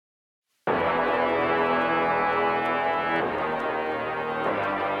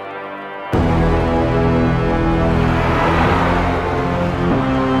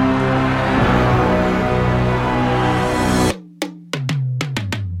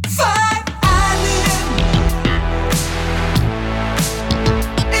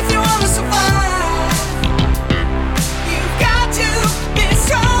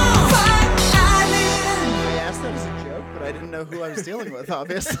who I was dealing with,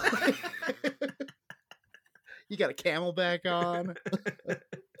 obviously. You got a Camelback on.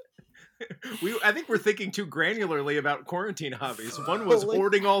 I think we're thinking too granularly about quarantine hobbies. One was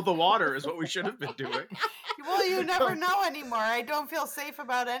hoarding all the water is what we should have been doing. Well, you never know anymore. I don't feel safe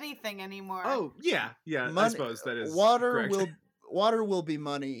about anything anymore. Oh, yeah. I suppose that is correct. Water will be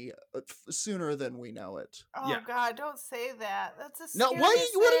money sooner than we know it. Oh, God, don't say that. That's a No, scary what thing.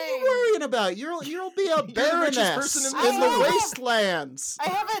 are you worrying about? You'll be a baroness in the wastelands. I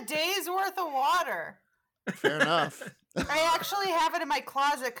have a day's worth of water. Fair enough. I actually have it in my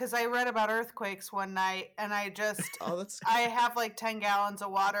closet because I read about earthquakes one night, and I have like 10 gallons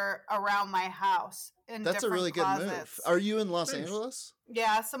of water around my house in That's a really closets. Good move. Are you in Los Angeles?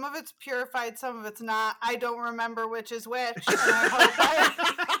 Yeah, some of it's purified, some of it's not. I don't remember which is which. And I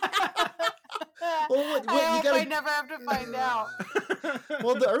hope I never have to find out.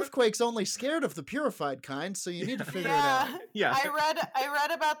 Well, the earthquake's only scared of the purified kind, so you need to figure it out. Yeah. I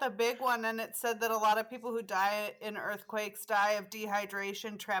read about the big one, and it said that a lot of people who die in earthquakes die of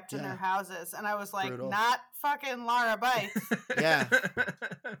dehydration trapped in their houses. And I was like, brutal. Not fucking Laura Bites. Yeah.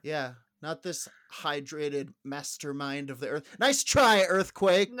 Yeah. Not this hydrated mastermind of the earth. Nice try,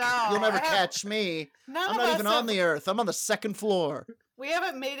 earthquake. No. You'll never catch me. I'm not even on the earth. I'm on the second floor. We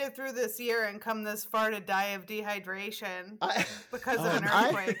haven't made it through this year and come this far to die of dehydration because of an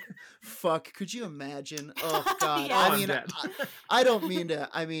earthquake. Fuck, could you imagine? Oh God. Yeah. I mean, I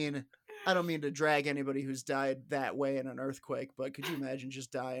don't mean to drag anybody who's died that way in an earthquake, but could you imagine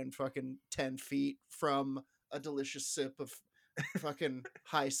just dying fucking 10 feet from a delicious sip of fucking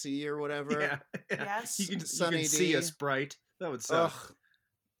high C or whatever? Yeah. Yes. You can see a Sprite. That would suck.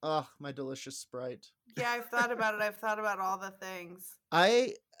 Ugh, my delicious Sprite. Yeah, I've thought about it. I've thought about all the things.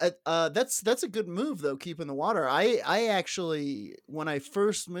 That's a good move though, keeping the water. I actually, when I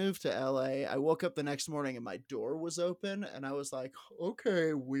first moved to LA, I woke up the next morning and my door was open and I was like,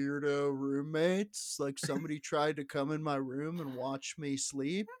 okay, weirdo roommates, like somebody tried to come in my room and watch me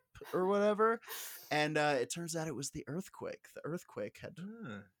sleep or whatever. And it turns out it was the earthquake. The earthquake had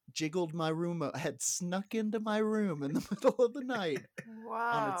jiggled my room, had snuck into my room in the middle of the night.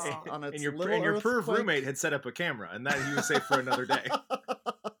 Wow. And your perv roommate had set up a camera, and that he was safe for another day.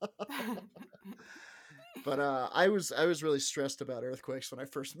 But I was really stressed about earthquakes when I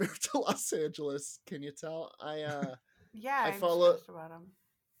first moved to Los Angeles. Can you tell? I'm stressed about them.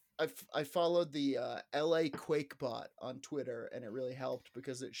 I followed the LA QuakeBot on Twitter, and it really helped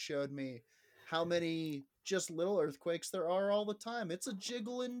because it showed me how many just little earthquakes there are all the time. It's a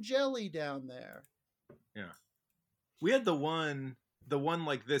jiggle and jelly down there. Yeah. We had the one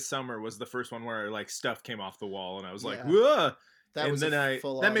like this summer was the first one where like stuff came off the wall and I was like, whoa.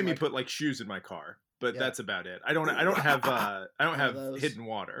 That made me put like shoes in my car. But that's about it. I don't have hidden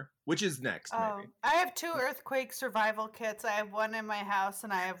water, which is next maybe. I have 2 earthquake survival kits. I have one in my house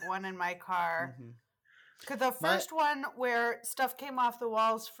and I have one in my car. Mm-hmm. Cause the first one where stuff came off the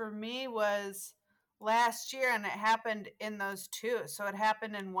walls for me was last year, and it happened in those 2. So it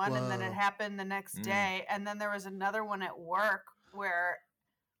happened in one, and then it happened the next day, and then there was another one at work where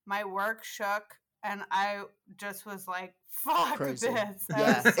my work shook. And I just was like, "Fuck Crazy. This!"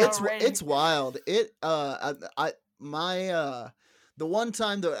 Yeah, it's wild. The one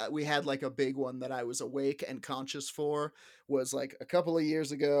time that we had like a big one that I was awake and conscious for was like a couple of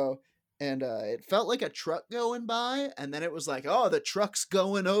years ago, and it felt like a truck going by, and then it was like, "Oh, the truck's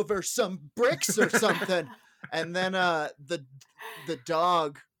going over some bricks or something," and then the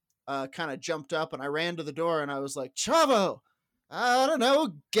dog kind of jumped up, and I ran to the door, and I was like, "Chavo, I don't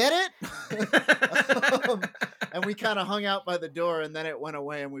know, get it?" And we kind of hung out by the door, and then it went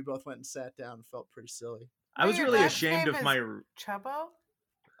away, and we both went and sat down and felt pretty silly. I was really ashamed of my... Chavo?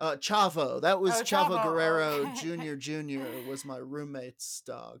 Chavo. That was Chavo Chavo. Guerrero Jr. was my roommate's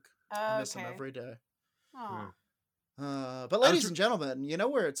dog. I miss him every day. But ladies and gentlemen, you know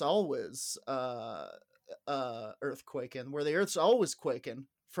where it's always earthquaking, where the earth's always quaking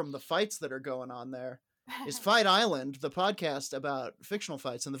from the fights that are going on there, is Fight Island, the podcast about fictional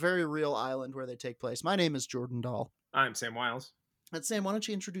fights and the very real island where they take place. My name is Jordan Dahl. I'm Sam Wiles. And Sam, why don't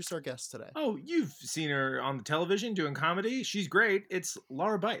you introduce our guest today? Oh, you've seen her on the television doing comedy. She's great. It's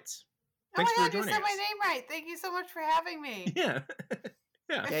Laura Bites. Thanks for joining us. You said my name right. Thank you so much for having me. Yeah.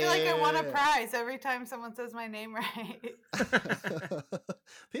 I feel like I won a prize every time someone says my name right.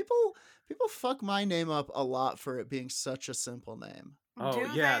 People fuck my name up a lot for it being such a simple name. Oh,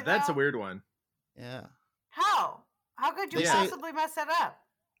 yeah, that's a weird one. Yeah. How could you possibly mess it up?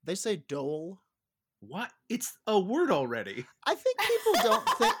 They say Dole. What? It's a word already. I think people don't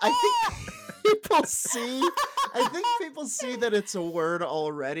think. I think people see I think people see that it's a word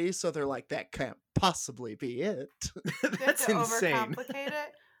already, so they're like, that can't possibly be it. That's insane. Overcomplicate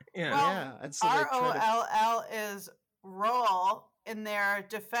it. Yeah. Well, yeah. And so ROLL is roll in their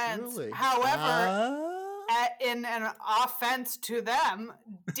defense. Truly. However, in an offense to them,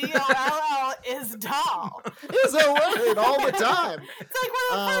 DOLL is doll. It's a word all the time. It's like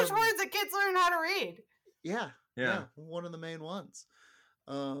one of the first words that kids learn how to read. Yeah. One of the main ones.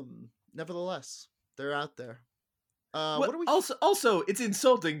 Nevertheless, they're out there. What are we... Also, it's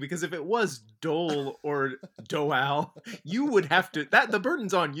insulting because if it was dole or doal, you would have to. The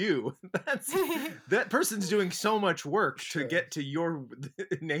burden's on you. That person's doing so much work to get to your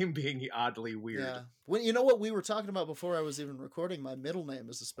name being oddly weird. Yeah. Well, you know what we were talking about before I was even recording? My middle name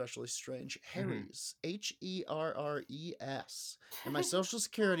is especially strange. Herries. Herres. And my social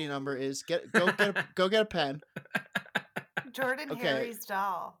security number is go get a pen. Jordan Harry's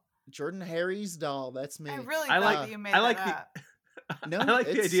doll. Jordan Harry's doll. That's me. I really thought you made that up. No, I like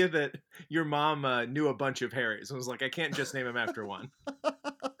the idea that your mom knew a bunch of Harrys and was like, I can't just name him after one.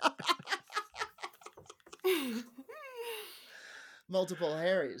 Multiple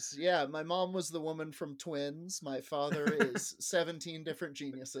Harrys. Yeah, my mom was the woman from Twins. My father is 17 different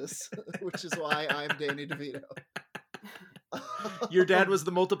geniuses, which is why I'm Danny DeVito. Your dad was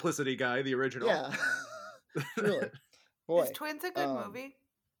the multiplicity guy, the original. Yeah. Really. Boy. Is Twins a good movie?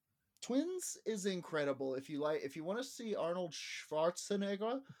 Twins is incredible. If you want to see Arnold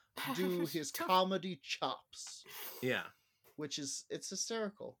Schwarzenegger do his comedy chops. Yeah. It's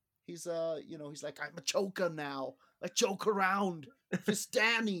hysterical. He's he's like, I'm a joker now. I joke around. It's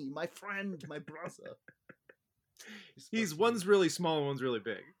Danny, my friend, my brother. One's really small and one's really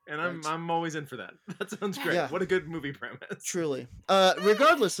big, and I'm always in for that. That sounds great. Yeah. What a good movie premise. Truly.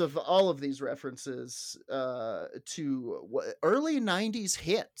 Regardless of all of these references to early '90s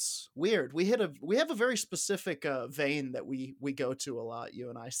hits, weird. We have a very specific vein that we go to a lot. You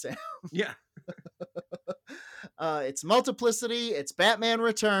and I, Sam. Yeah. It's Multiplicity. It's Batman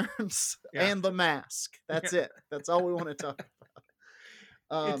Returns and The Mask. That's it. That's all we want to talk about.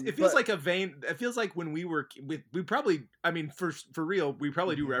 It feels like a vein. It feels like when we probably, I mean, for real, we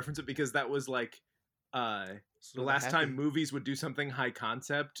probably do reference it because that was like the last time movies would do something high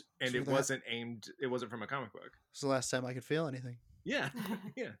concept and it wasn't from a comic book. It's the last time I could feel anything. Yeah.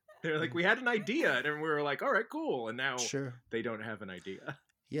 Yeah. They're like, we had an idea and we were like, all right, cool. And now they don't have an idea.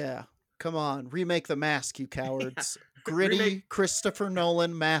 Yeah. Come on. Remake The Mask, you cowards. Yeah. Gritty Christopher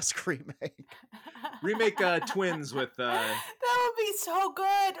Nolan Mask remake. Remake Twins with that would be so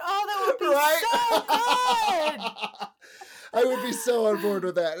good. Oh, that would be so good. I would be so on board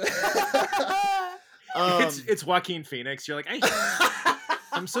with that. It's Joaquin Phoenix. You're like,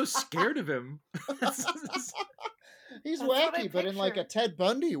 I'm so scared of him. He's wacky, but in like a Ted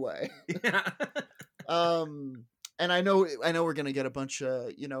Bundy way. Yeah. And I know we're gonna get a bunch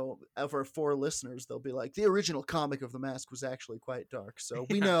of of our 4 listeners. They'll be like, the original comic of The Mask was actually quite dark. So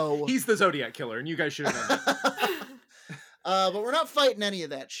we know he's the Zodiac killer, and you guys should have known that. But we're not fighting any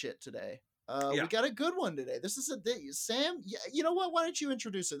of that shit today. We got a good one today. This is Sam. You know what? Why don't you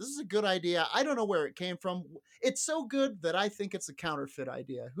introduce it? This is a good idea. I don't know where it came from. It's so good that I think it's a counterfeit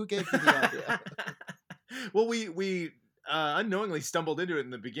idea. Who gave you the idea? Well, we unknowingly stumbled into it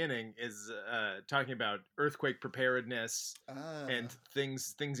in the beginning, is talking about earthquake preparedness and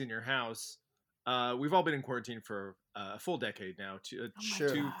things in your house. We've all been in quarantine for a full decade now, two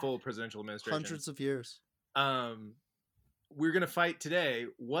full presidential administrations. Hundreds of years. We're going to fight today.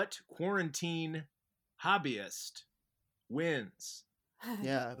 What quarantine hobbyist wins?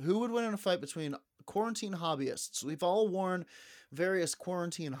 Yeah, who would win in a fight between quarantine hobbyists? We've all worn various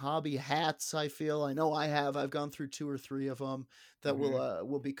quarantine hobby hats. I feel. I know I have. I've gone through 2 or 3 of them that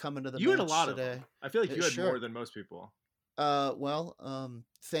will be coming to the. You had a lot today. Of them. I feel like you had more than most people.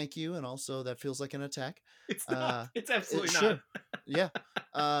 Thank you, and also that feels like an attack. It's not. It's absolutely not. Yeah.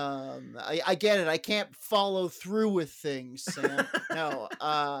 I get it. I can't follow through with things, Sam. No.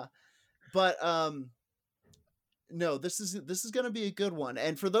 No, this is going to be a good one.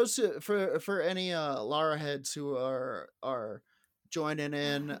 And for those for any Lara heads who are joining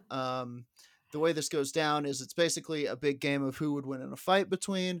in, the way this goes down is it's basically a big game of who would win in a fight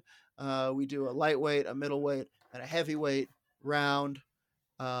between. We do a lightweight, a middleweight, and a heavyweight round.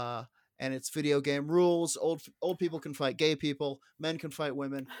 And it's video game rules. Old people can fight gay people, men can fight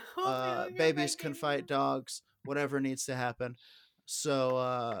women, babies can fight dogs, whatever needs to happen.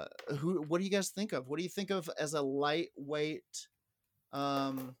 So, what do you guys think of? What do you think of as a lightweight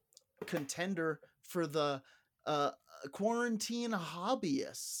contender for the quarantine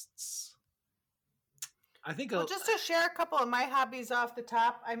hobbyists? I think just to share a couple of my hobbies off the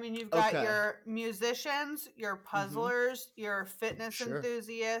top. I mean, you've got your musicians, your puzzlers, your fitness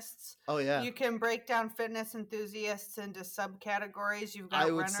enthusiasts. Oh yeah. You can break down fitness enthusiasts into subcategories. You've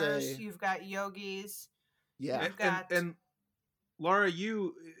got runners, you've got yogis. Yeah. And Laura,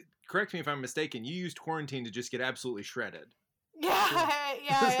 you correct me if I'm mistaken, you used quarantine to just get absolutely shredded. Yeah,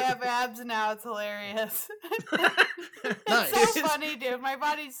 I have abs now. It's hilarious. It's so funny, dude. My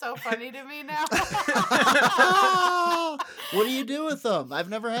body's so funny to me now. What do you do with them? I've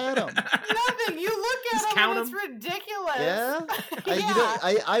never had them. Nothing. You look at them and it's ridiculous. Yeah?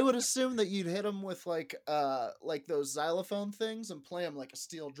 I would assume that you'd hit them with like those xylophone things and play them like a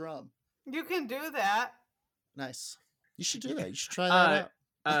steel drum. You can do that. Nice. You should do that. You should try that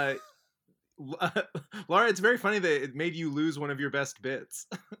out. Laura, it's very funny that it made you lose one of your best bits.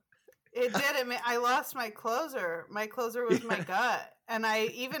 It did. I lost my closer. My closer was my gut. And I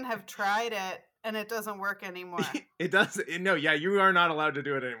even have tried it, and it doesn't work anymore. It does. No, yeah, you are not allowed to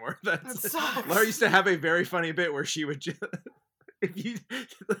do it anymore. It sucks. Laura used to have a very funny bit where she would just...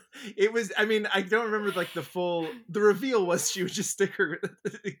 it was, I mean, I don't remember like the reveal was she would just stick her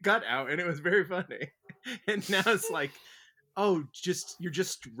gut out, and it was very funny. And now it's like, oh, you're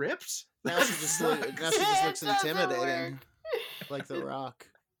just ripped? Now she just looks intimidating, like The Rock.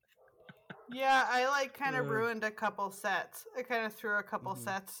 Yeah, I kind of ruined a couple sets. I kind of threw a couple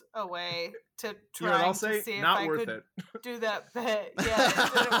sets away to try to see if I could do that bit. Yeah, it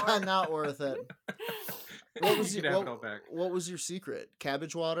didn't work. Not worth it. What was your secret?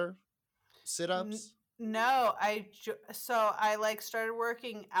 Cabbage water? Sit-ups? No, I started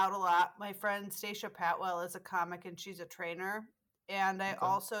working out a lot. My friend Stacia Patwell is a comic and she's a trainer. And I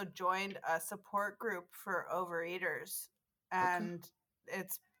also joined a support group for overeaters. And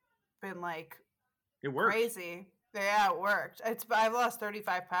it's been like it worked. Crazy. Yeah, it worked. I've lost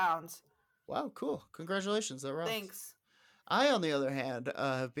 35 pounds. Wow, cool. Congratulations. That rocks. Thanks. I, on the other hand,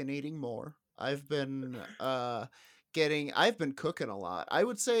 have been eating more. I've been cooking a lot. I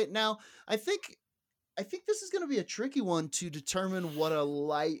would say now, I think this is going to be a tricky one to determine what a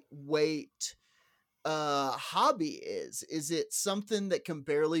lightweight hobby is. Is it something that can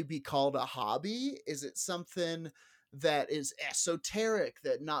barely be called a hobby? Is it something that is esoteric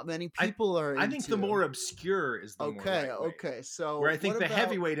that not many people are into? I think the more obscure is the more lightweight. Okay. So where I think the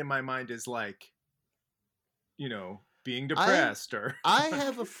heavyweight in my mind is like, being depressed I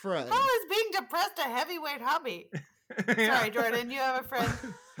have a friend. How is being depressed a heavyweight hobby? Sorry, Jordan, you have a friend.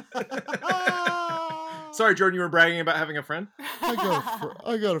 Sorry, Jordan, you were bragging about having a friend? I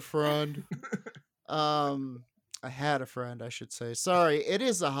got a friend. I had a friend, I should say. Sorry, it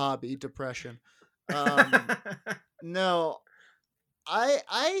is a hobby, depression. No,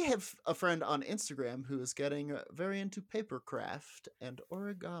 I have a friend on Instagram who is getting very into paper craft and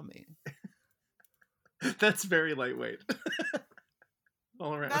origami. That's very lightweight.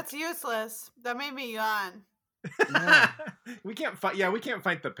 All around. That's useless. That made me yawn. Yeah. we can't fight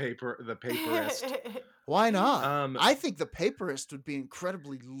the paperist. Why not? I think the paperist would be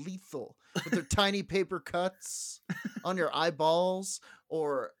incredibly lethal with their tiny paper cuts on your eyeballs,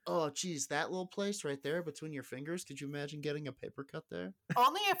 or that little place right there between your fingers. Could you imagine getting a paper cut there?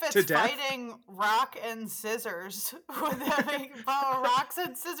 Only if it's fighting rock and scissors. Rocks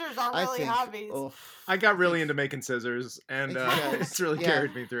and scissors aren't really hobbies. I got really into making scissors, and it's really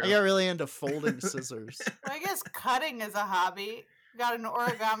carried me through. I got really into folding scissors. I guess cutting is a hobby. We got an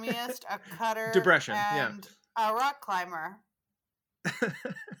origamiist, a cutter, depression, and a rock climber.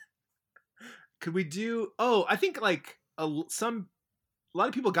 Could we do? Oh, I think like a lot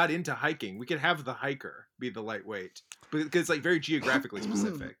of people got into hiking. We could have the hiker be the lightweight because it's like very geographically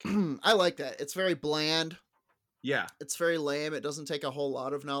specific. I like that. It's very bland. Yeah, it's very lame. It doesn't take a whole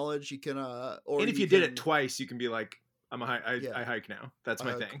lot of knowledge. You can, and if you did it twice, you can be like, I hike now. That's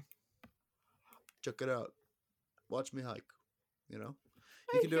my thing. Check it out. Watch me hike. You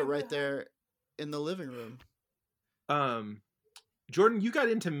can do it right there in the living room. Jordan, you got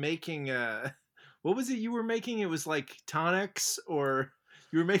into making what was it you were making? It was like tonics, or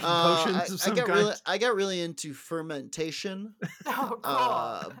you were making potions of some kind? I got really into fermentation. Oh,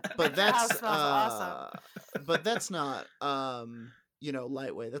 cool. But that's awesome. But that's not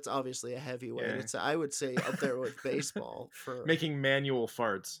lightweight. That's obviously a heavyweight. Yeah. It's I would say up there with baseball for making manual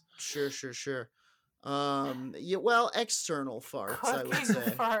farts. Sure. External farts, cooking I would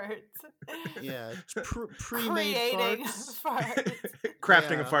say. Farts. Yeah, pre-made creating farts.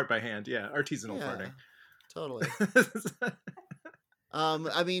 Crafting a fart by hand. Yeah, artisanal farting. Totally.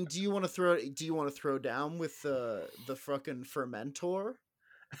 I mean, do you want to throw down with the fucking fermentor?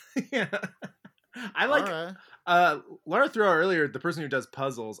 Yeah. I like Laura threw out earlier the person who does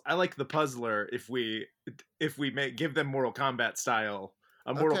puzzles. I like the puzzler if we give them Mortal Kombat style,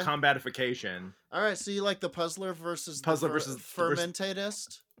 a Mortal Kombatification. All right, so you like the puzzler versus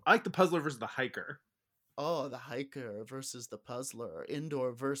fermentatist? I like the puzzler versus the hiker. Oh, the hiker versus the puzzler,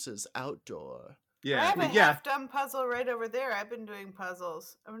 indoor versus outdoor. Yeah, I have a half-done puzzle right over there. I've been doing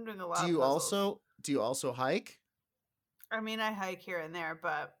puzzles. I've been doing a lot. Do you also hike? I mean, I hike here and there,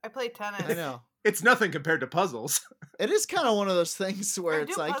 but I play tennis. I know. It's nothing compared to puzzles. It is kind of one of those things where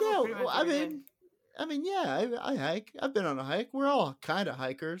it's like, I hike. I've been on a hike. We're all kind of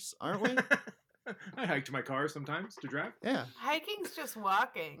hikers, aren't we? I hike to my car sometimes to drive. Yeah. Hiking's just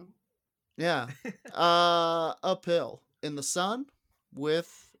walking. Yeah. Uphill in the sun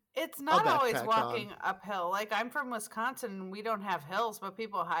with It's not always walking uphill. Like, I'm from Wisconsin and we don't have hills, but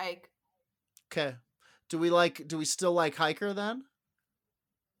people hike. Okay. Do we still like hiker then?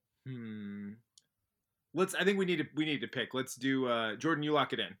 I think we need to pick. Let's do Jordan, you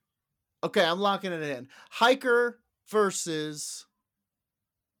lock it in. Okay, I'm locking it in. Hiker versus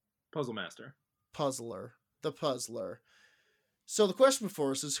Puzzle Master. Puzzler. The puzzler. So the question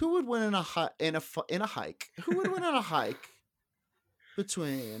before us is who would win in a hike? Who would win in a hike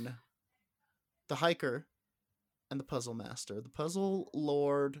between the hiker and the puzzle master? The puzzle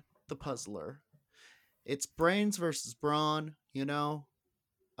lord, the puzzler. It's brains versus brawn, you know?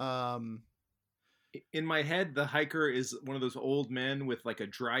 In my head, the hiker is one of those old men with like a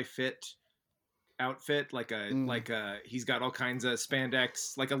dry fit outfit, like he's got all kinds of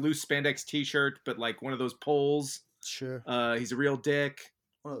spandex, like a loose spandex t-shirt, but like one of those poles. Sure. He's a real dick.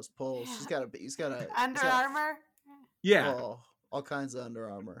 One of those poles. Yeah. He's got Under Armour. Yeah. Oh, all kinds of Under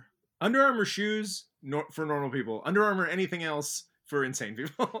Armour. Under Armour shoes for normal people. Under Armour anything else for insane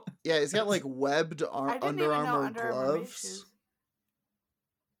people. Yeah, he's got like webbed Under Armour gloves.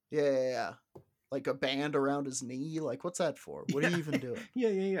 Yeah. Like a band around his knee. Like, what's that for? What are you even doing?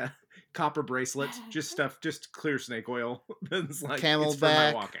 Yeah. Copper bracelet. Just clear snake oil. It's like Camelback. It's for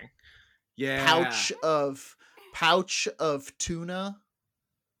my walking. Yeah. Pouch of tuna.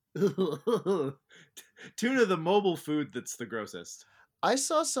 Tuna, the mobile food that's the grossest. I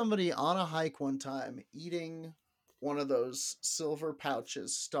saw somebody on a hike one time eating one of those silver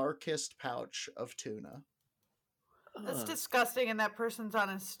pouches, star-kissed pouch of tuna. That's disgusting, and that person's on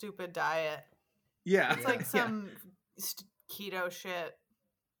a stupid diet. Yeah. It's like some keto shit.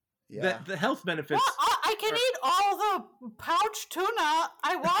 Yeah. The health benefits. Well, I can eat all the pouch tuna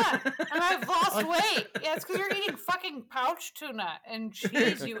I want, and I've lost weight. Yeah, it's because you're eating fucking pouch tuna and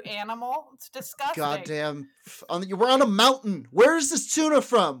cheese, you animal. It's disgusting. Goddamn. We're on a mountain. Where is this tuna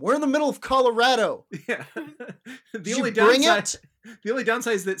from? We're in the middle of Colorado. Yeah. The only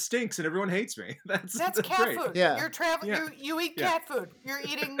downside is that it stinks and everyone hates me. That's cat great. food. Yeah. You're traveling. Yeah. You eat cat food. You're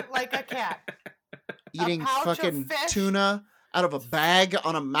eating like a cat. Eating fucking tuna out of a bag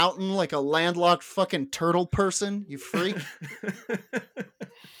on a mountain like a landlocked fucking turtle person, you freak.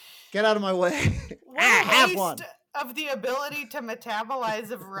 Get out of my way. Have one. Of the ability to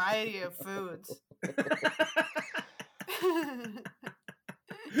metabolize a variety of foods.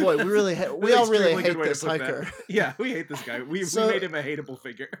 Boy, we all really hate this hiker. Yeah, we hate this guy. We made him a hateable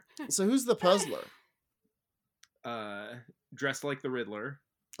figure. So who's the puzzler? Dressed like the Riddler.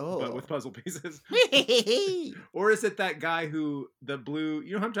 Oh. But with puzzle pieces. Or is it that guy you know who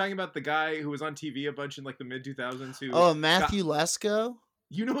I'm talking about? The guy who was on TV a bunch in like the mid 2000s. Matthew Lesko?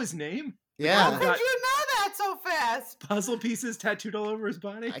 You know his name? Yeah. How could you know that so fast? Puzzle pieces tattooed all over his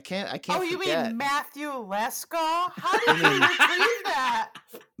body? I can't Oh, you mean Matthew Lesko? How did you retrieve that?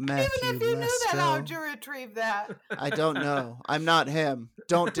 Matthew Even if you Lesko. knew that, how'd you retrieve that? I don't know. I'm not him.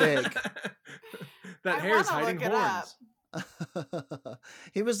 Don't dig. That hair's hiding horns.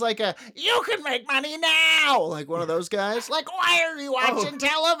 He was like you can make money now, like one of those guys. Like, why are you watching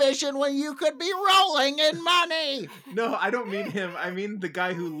television when you could be rolling in money? No, I don't mean him. I mean the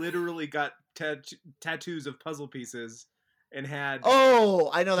guy who literally got tattoos of puzzle pieces and had. Oh,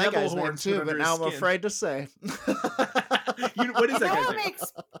 I know that guy's name too, but now I'm afraid to say. What is that guy's name?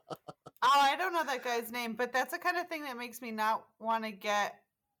 I don't know that guy's name, but that's the kind of thing that makes me not want to get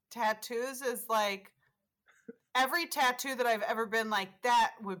tattoos. Is like. Every tattoo that I've ever been like,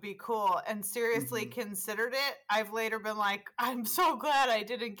 that would be cool, and seriously considered it, I've later been like, I'm so glad I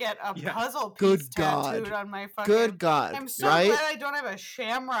didn't get a puzzle piece tattooed on my fucking... Good God. I'm so glad I don't have a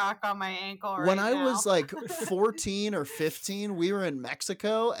shamrock on my ankle right now. When I was like 14 or 15, we were in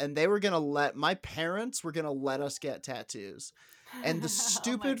Mexico, and my parents were going to let us get tattoos. And the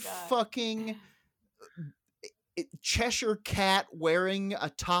stupid fucking... Cheshire Cat wearing a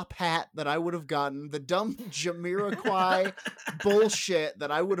top hat that I would have gotten, the dumb Jamiroquai bullshit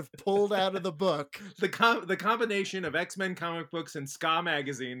that I would have pulled out of the book. The combination of X-Men comic books and Ska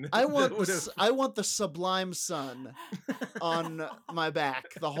magazine. I want the Sublime Sun on my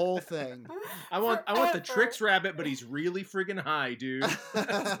back, the whole thing. I want the Trix Rabbit, but he's really friggin' high, dude.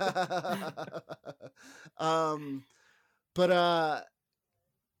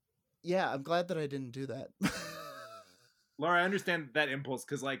 Yeah, I'm glad that I didn't do that. Laura, I understand that impulse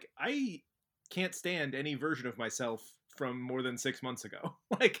because, like, I can't stand any version of myself from more than 6 months ago.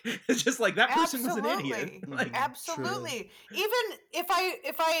 Like, it's just like that person was an idiot. Like, absolutely. True. Even if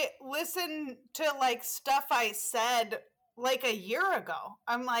I listen to like stuff I said like a year ago,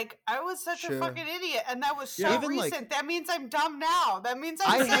 I'm like, I was such a fucking idiot, and that was so recent. Like, that means I'm dumb now. That means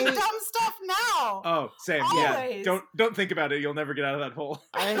I'm saying dumb stuff now. Oh, same. Always. Yeah. Don't think about it. You'll never get out of that hole.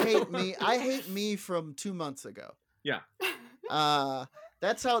 I hate me from 2 months ago. Yeah.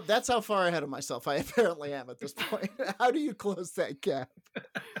 That's how far ahead of myself I apparently am at this point. How do you close that gap?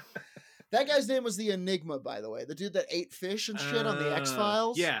 That guy's name was the Enigma, by the way. The dude that ate fish and shit on the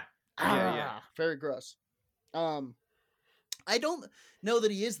X-Files. Yeah. Yeah. Very gross. I don't know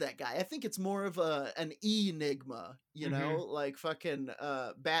that he is that guy. I think it's more of an enigma, you know, like fucking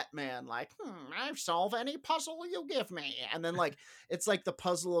Batman, like, I solve any puzzle you give me. And then like, it's like the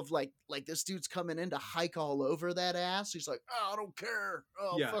puzzle of like this dude's coming in to hike all over that ass. He's like, oh, I don't care.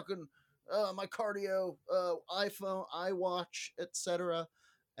 Oh, fucking my cardio, iPhone, iWatch, etc.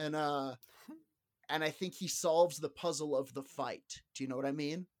 And I think he solves the puzzle of the fight. Do you know what I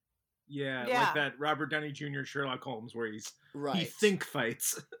mean? Yeah, like that Robert Downey Jr. Sherlock Holmes where he think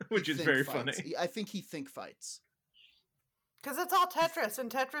fights, which is very funny. I think he think fights. Because it's all Tetris,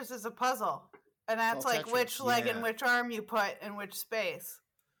 and Tetris is a puzzle. And that's like Tetris. Which leg and which arm you put in which space.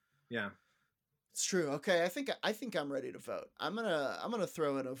 Yeah. It's true. Okay, I think I'm ready to vote. I'm gonna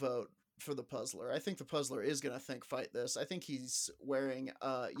throw in a vote for the puzzler. I think the puzzler is gonna think fight this. I think he's wearing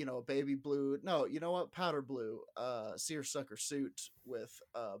a baby blue, powder blue seersucker suit with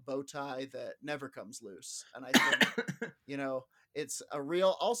a bow tie that never comes loose. And I think it's a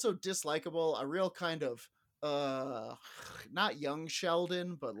real, also dislikable, a real kind of not young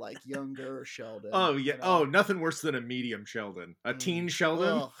Sheldon, but like younger Sheldon. Oh yeah. Oh, nothing worse than a medium Sheldon. A teen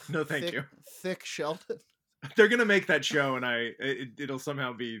Sheldon? No, thank you. Thick Sheldon. They're gonna make that show, and it'll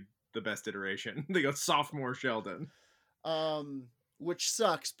somehow be the best iteration. They go sophomore Sheldon. Which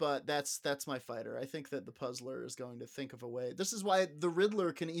sucks, but that's my fighter. I think that the puzzler is going to think of a way. This is why the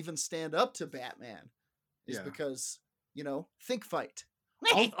Riddler can even stand up to Batman. Because, think fight.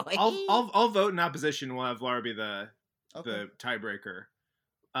 I'll vote in opposition. We'll have Laura be the tiebreaker.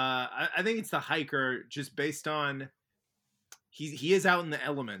 I think it's the hiker, just based on he is out in the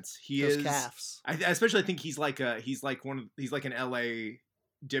elements. Those calves. I especially think he's like an LA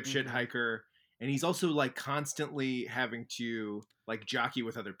dipshit hiker, and he's also like constantly having to like jockey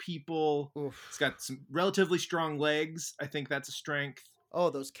with other people. Oof. He's got some relatively strong legs. I think that's a strength.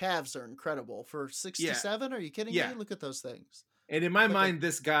 Oh, those calves are incredible for 67. Are you kidding me? Look at those things. And in my mind,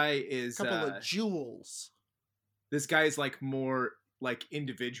 this guy is a couple of jewels. This guy is like more like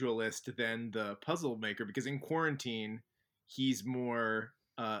individualist than the puzzle maker, because in Quarantine he's more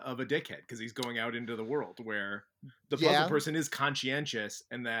of a dickhead because he's going out into the world where the puzzle person is conscientious,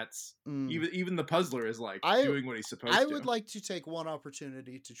 and that's even the puzzler is like doing what he's supposed to. I would like to take one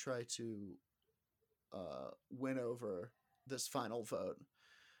opportunity to try to win over this final vote.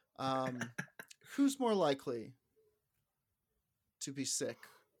 Who's more likely to be sick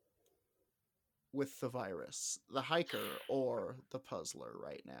with the virus, the hiker or the puzzler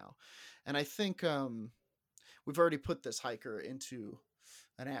right now? And I think we've already put this hiker into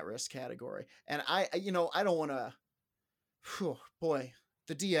an at-risk category, and I don't want to. Boy,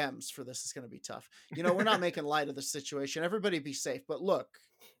 the DMs for this is going to be tough. We're not making light of the situation. Everybody be safe. But look,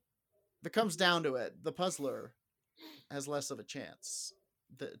 if it comes down to it, the puzzler has less of a chance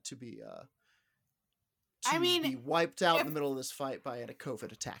to be wiped out in the middle of this fight by a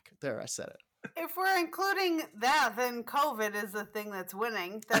COVID attack. There, I said it. If we're including that, then COVID is the thing that's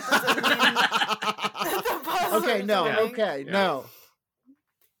winning. That doesn't mean that the puzzler Okay, no. winning. Okay, yeah. No.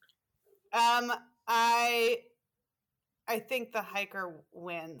 I think the hiker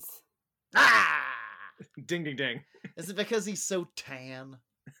wins. Ding, ding, ding. Is it because he's so tan?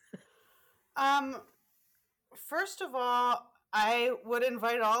 First of all, I would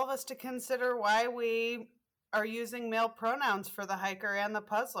invite all of us to consider why we are using male pronouns for the hiker and the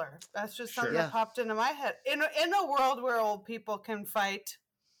puzzler. That's just something that popped into my head. In a world where old people can fight,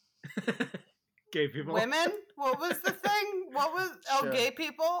 Gay people. Women? What was the thing? What was gay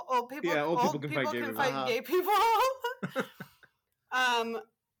people? Old people. Yeah, old people can fight gay people.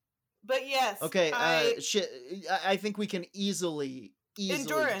 But yes. Okay. I think we can easily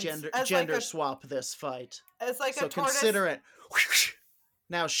gender swap this fight. It's like so a tortoise. Consider it.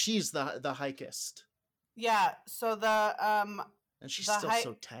 Now she's the hikest. Yeah. So and she's still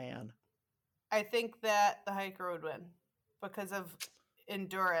so tan. I think that the hiker would win because of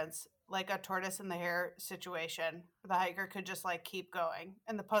endurance. Like a tortoise in the hare situation, the hiker could just like keep going,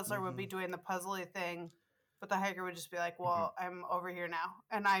 and the puzzler would be doing the puzzly thing, but the hiker would just be like, "Well, I'm over here now,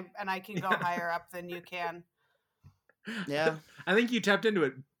 and I can go higher up than you can." Yeah, I think you tapped into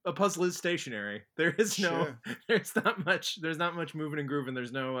it. A puzzle is stationary. There is there's not much moving and grooving.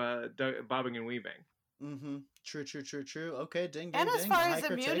 There's no bobbing and weaving. Mm-hmm. True. Okay, ding. And as far as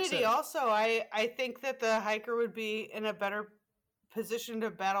immunity, also, I think that the hiker would be in a better position to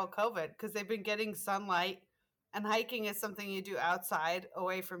battle COVID because they've been getting sunlight, and hiking is something you do outside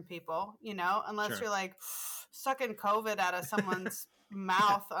away from people, unless you're like sucking COVID out of someone's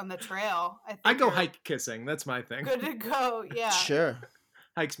mouth on the trail. I go hike kissing. That's my thing. Good to go. Yeah. Sure.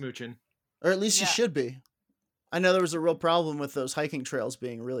 Hike smooching. Or at least you should be. I know there was a real problem with those hiking trails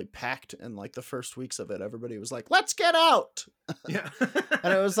being really packed in like the first weeks of it. Everybody was like, let's get out. Yeah.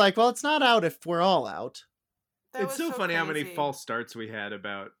 And it was like, well, it's not out if we're all out. It's so funny how many false starts we had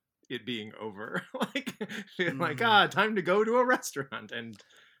about it being over. Like, time to go to a restaurant. And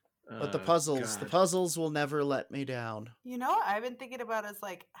but the puzzles will never let me down. What I've been thinking about is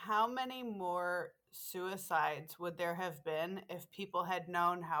like, how many more suicides would there have been if people had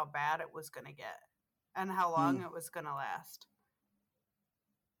known how bad it was going to get and how long it was going to last?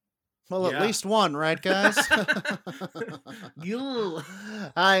 Well, at least one, right, guys?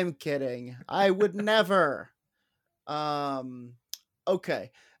 I'm kidding. I would never.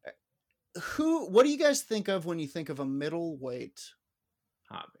 Okay. What do you guys think of when you think of a middleweight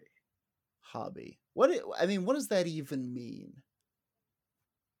hobby? What does that even mean?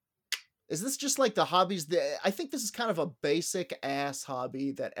 Is this just like the hobbies I think this is kind of a basic ass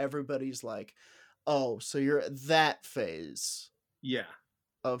hobby that everybody's like, oh, so you're at that phase. Yeah.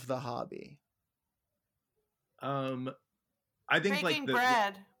 Of the hobby. I think baking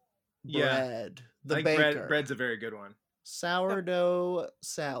bread. Bread. The baker. Bread's a very good one. Sourdough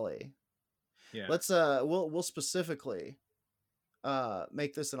Sally. Yeah. Let's we'll specifically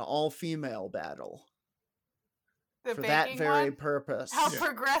make this an all-female battle. For that very purpose. How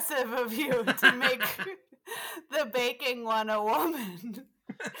progressive of you to make the baking one a woman.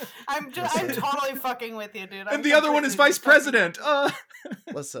 I'm totally fucking with you, dude. And the other one is vice president.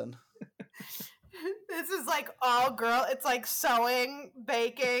 Listen. This is like all girl. It's like sewing,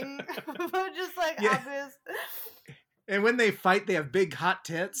 baking, just like obvious. And when they fight, they have big hot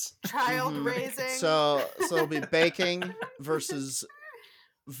tits. Child raising. So it'll be baking versus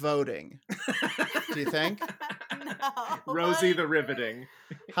voting. Do you think? No. Rosie the riveting.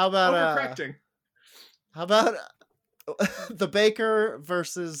 How about overcorrecting? How about the baker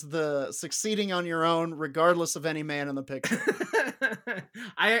versus the succeeding on your own, regardless of any man in the picture?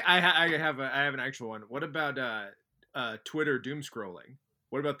 I have an actual one. What about Twitter doom scrolling?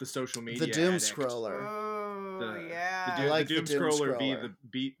 What about the social media? The doom scroller. Oh, yeah. The doom scroller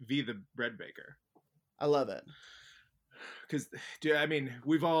v the bread baker. I love it. Because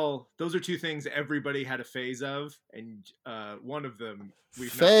those are two things everybody had a phase of, and one of them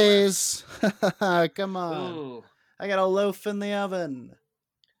we've phase. Come on. Ooh. I got a loaf in the oven.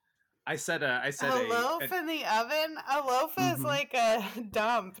 I said a loaf in the oven. A loaf is like a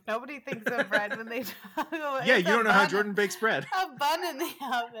dump. Nobody thinks of bread when they talk about. Yeah, you don't know how Jordan bakes bread. A bun in the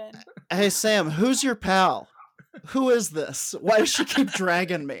oven. Hey Sam, who's your pal? Who is this? Why does she keep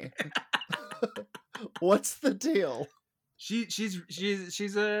dragging me? What's the deal? She's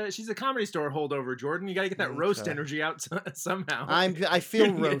a Comedy Store holdover, Jordan. You got to get that roast energy out somehow. I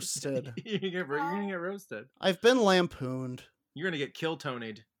feel roasted. You're gonna get roasted. I've been lampooned. You're gonna get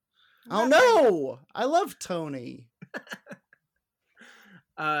kill-Tonied. Oh no! I love Tony.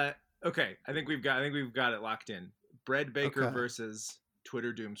 Okay. I think we've got it locked in. Bread baker versus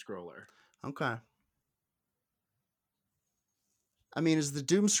Twitter doom scroller. Okay. I mean, does the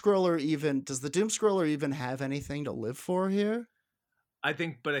doom scroller even have anything to live for here? I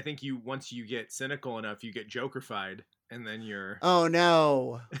think you once you get cynical enough, you get Joker-fied, and then you're oh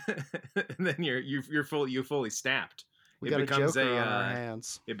no, and then you're fully snapped. We got a Joker on our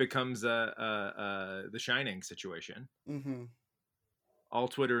hands. It becomes the Shining situation. Mm-hmm. All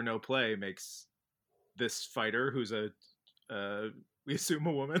Twitter, no play makes this fighter, who's we assume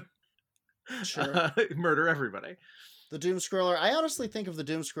a woman, sure, murder everybody. The doom scroller. I honestly think of the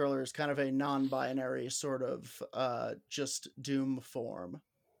doom scroller as kind of a non-binary sort of just doom form.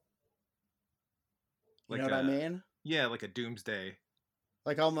 You know what I mean? Yeah, like a doomsday.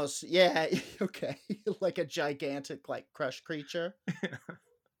 Like almost, yeah, okay. Like a gigantic, like, crush creature.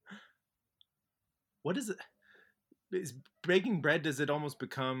 What is it? Is breaking bread, does it almost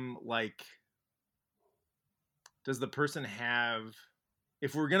become like... Does the person have...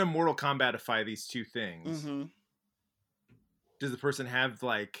 If we're going to Mortal Kombatify these two things... Mm-hmm. Does the person have,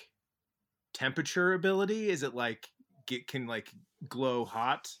 like, temperature ability? Is it, like, can, like, glow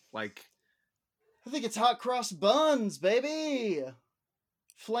hot? Like... I think it's hot cross buns, baby!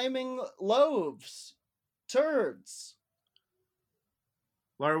 Flaming loaves. Turds.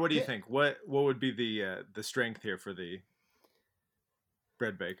 Laura, what do you think? What would be the strength here for the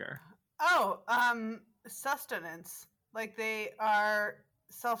bread baker? Oh, sustenance. Like, they are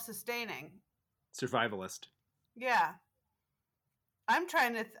self-sustaining. Survivalist. Yeah. I'm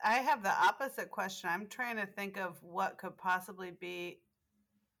trying to... I have the opposite question. I'm trying to think of what could possibly be...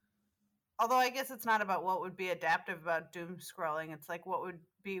 Although I guess it's not about what would be adaptive about doom scrolling. It's like what would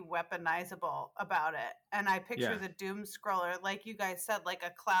be weaponizable about it. And I picture the doom scroller, like you guys said, like a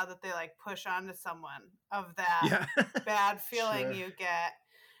cloud that they like push onto someone of that bad feeling you get,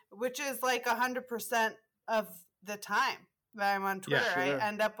 which is like 100% of the time that I'm on Twitter. I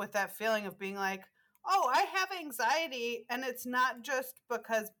end up with that feeling of being like, oh, I have anxiety, and it's not just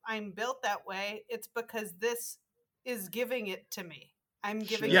because I'm built that way. It's because this is giving it to me. I'm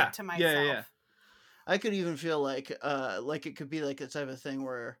giving it to myself. Yeah. I could even feel like it could be like a type of thing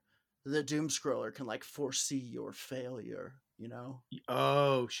where the doom scroller can like foresee your failure, you know?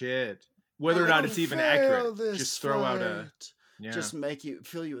 Oh shit. Whether or not it's even accurate. Just throw out a just make you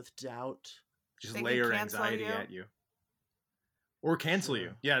fill you with doubt. Just layer anxiety at you. Or cancel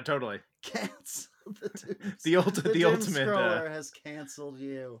you. Yeah, totally. Cancel the ultimate scroller has canceled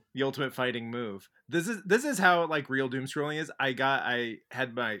you. The ultimate fighting move. This is how like real doom scrolling is. I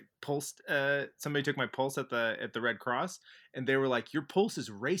had my pulse. Somebody took my pulse at the Red Cross, and they were like, "Your pulse is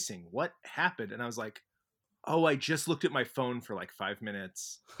racing. What happened?" And I was like, "Oh, I just looked at my phone for like 5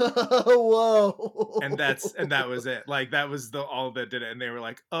 minutes." Whoa! And that was it. Like that was all that did it. And they were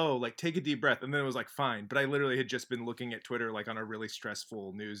like, "Oh, like take a deep breath." And then it was like, "Fine." But I literally had just been looking at Twitter like on a really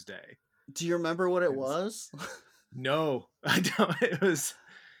stressful news day. Do you remember what it was? No, I don't. It was,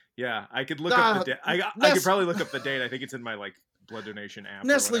 I could look up the date. I could probably look up the date. I think it's in my like blood donation app.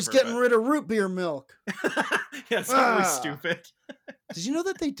 Nestle's getting rid of root beer milk. Yeah, it's really stupid. Did you know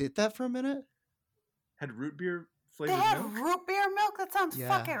that they did that for a minute? Had root beer flavored milk? They had root beer milk? That sounds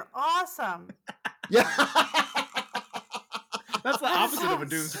fucking awesome. Yeah. That's the opposite of a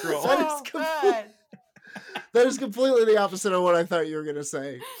doom scroll. That is completely the opposite of what I thought you were going to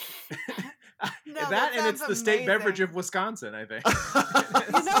say. No, that and it's the state beverage of Wisconsin, I think.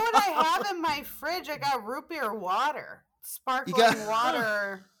 You know what I have in my fridge? I got root beer water. Sparkling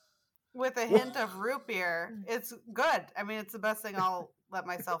water with a hint of root beer. It's good. I mean, it's the best thing I'll let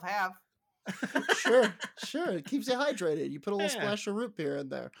myself have. Sure. It keeps you hydrated. You put a little splash of root beer in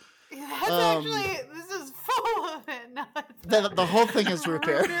there. That's actually, this is full of it. No, the whole thing is root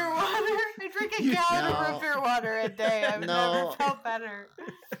beer. Root beer water. I drink a gallon of root beer water a day. I've never felt better.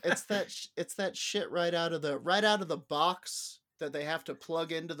 It's that shit right out of the box that they have to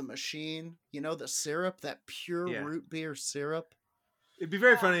plug into the machine. You know, the syrup, that pure root beer syrup. It'd be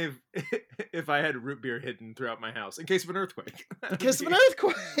very funny if I had root beer hidden throughout my house in case of an earthquake. In case of an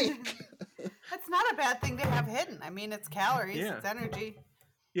earthquake. That's not a bad thing to have hidden. I mean, it's calories, it's energy.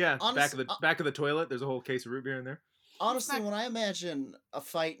 Yeah, back of the toilet, there's a whole case of root beer in there. Honestly, when I imagine a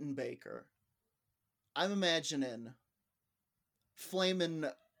fighting baker, I'm imagining flaming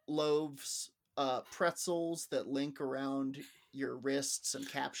loaves, pretzels that link around your wrists and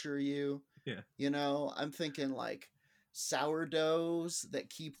capture you. Yeah. You know, I'm thinking like sourdoughs that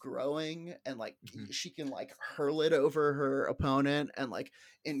keep growing and like she can like hurl it over her opponent and like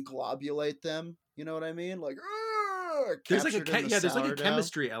englobulate them. You know what I mean? Like, there's like a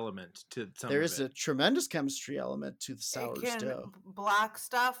chemistry element to some There is a tremendous chemistry element to the sourdough. It can block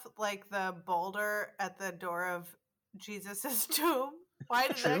stuff like the boulder at the door of Jesus's tomb. Why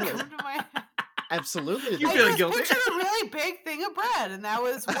did that come to my head? Absolutely. You feeling guilty? I pictured a really big thing of bread, and that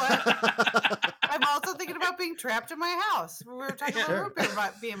was what... I'm also thinking about being trapped in my house. We were talking about root beer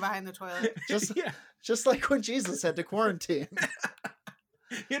being behind the toilet. Just like when Jesus had to quarantine.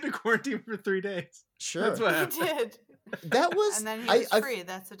 He had to quarantine for 3 days. Sure. That's what happened. He did. That was... And then he was free.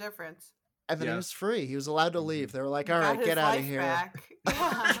 That's the difference. And then he was free. He was allowed to leave. They were like, all right, get out of here. Back.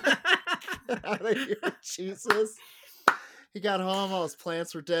 Get out of here, Jesus. He got home, all his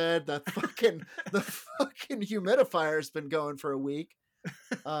plants were dead. The fucking humidifier has been going for a week.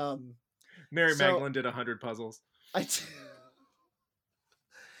 Mary Magdalene did 100 puzzles. I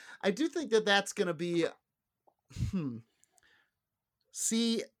do think that's going to be.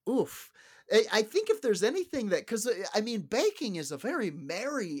 See, oof. I think if there's anything that, because I mean, baking is a very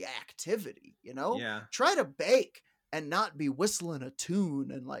merry activity, you know? Yeah. Try to bake and not be whistling a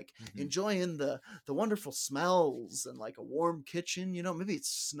tune and like enjoying the wonderful smells and like a warm kitchen, you know, maybe it's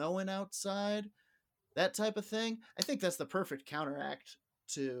snowing outside, that type of thing. I think that's the perfect counteract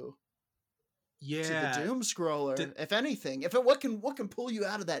to the doom scroller. If anything, what can pull you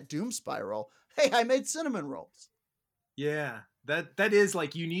out of that doom spiral? Hey, I made cinnamon rolls. Yeah. That is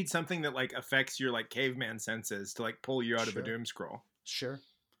like, you need something that like affects your like caveman senses to like pull you out of the doom scroll. Sure.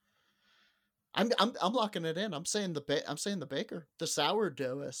 I'm locking it in. I'm saying the baker, the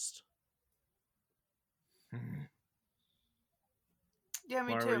sourdoughist. Yeah,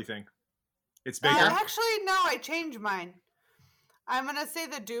 me Laura, too. what do you think? It's baker. Actually, no, I changed mine. I'm gonna say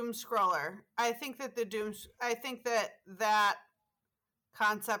the doom scroller. I think that that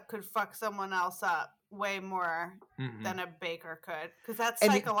concept could fuck someone else up way more than a baker could, because that's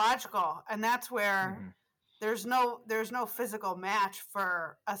psychological, and that's where there's no physical match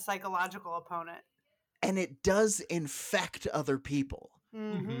for a psychological opponent, and it does infect other people.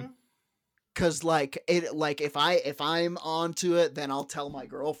 Cause if I'm onto it, then I'll tell my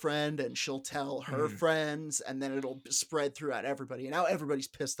girlfriend and she'll tell her friends, and then it'll spread throughout everybody, and now everybody's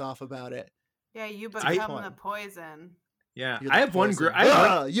pissed off about it. Yeah, you become the poison. Yeah, I have one group.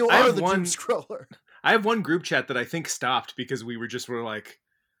 You are the doom scroller. I have one group chat that I think stopped because we were like,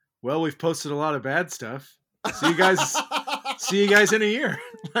 well, we've posted a lot of bad stuff. See you guys in a year.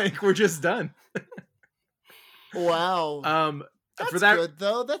 Like, we're just done. Wow. That's good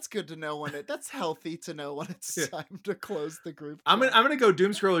though. That's good to know that's healthy to know when it's time to close the group chat. I'm gonna go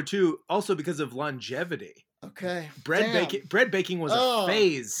doom scroller too, also because of longevity. Okay. Bread baking was a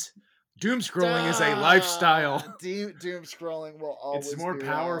phase. Doom scrolling is a lifestyle. Doom scrolling will always it's more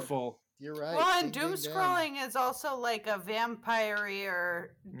powerful. Wrong. You're right. Well, and doom scrolling is also like a vampire-y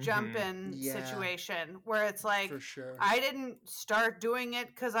or jumping situation where it's like, for sure. I didn't start doing it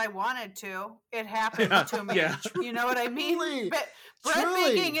because I wanted to. It happened to me. Yeah. You know what I mean? But bread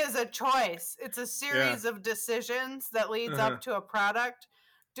baking is a choice. It's a series of decisions that leads up to a product.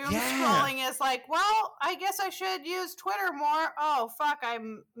 Doom scrolling is like, well, I guess I should use Twitter more. Oh, fuck,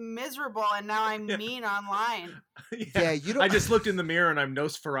 I'm miserable and now I'm mean online. You don't... I just looked in the mirror and I'm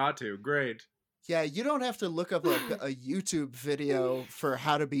Nosferatu. Great. Yeah, you don't have to look up like a YouTube video for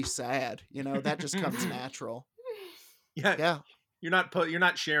how to be sad. You know, that just comes natural. Yeah. You're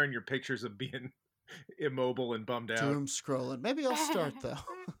not sharing your pictures of being immobile and bummed out. Doom scrolling. Maybe I'll start though.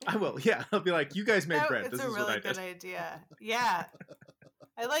 I will. Yeah, I'll be like, you guys made bread. This is what I did. It's a really good idea. Yeah.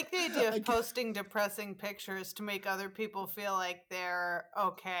 I like the idea of posting depressing pictures to make other people feel like they're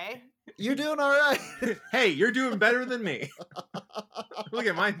okay. You're doing all right. Hey, you're doing better than me. Look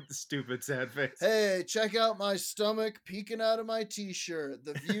at my stupid sad face. Hey, check out my stomach peeking out of my t-shirt.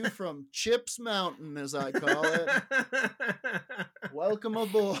 The view from Chips Mountain, as I call it. Welcome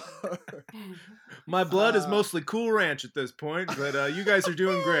aboard. My blood is mostly Cool Ranch at this point, but you guys are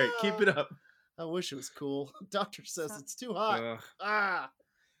doing great. Keep it up. I wish it was cool. Doctor says it's too hot.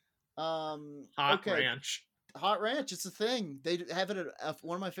 Hot ranch. Hot ranch, it's a thing. They have it at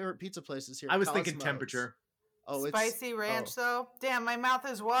one of my favorite pizza places here. I was thinking temperature. Oh, spicy ranch though. Damn, my mouth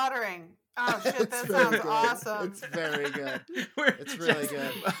is watering. Oh shit, that sounds awesome. It's very good. It's really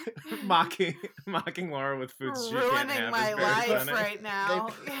good. Mocking Laura with foods she can't have. Ruining my life right now.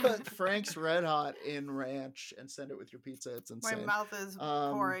 They put Frank's Red Hot in ranch and send it with your pizza. It's insane. My mouth is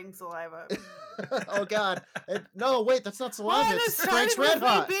pouring saliva. Oh God! No, wait, that's not saliva. Well, it's Frank's Red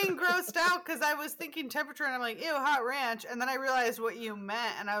Hot. Being grossed out because I was thinking temperature and I'm like, ew, hot ranch, and then I realized what you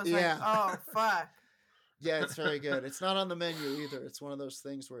meant, and I was like, oh fuck. Yeah, it's very good. It's not on the menu either. It's one of those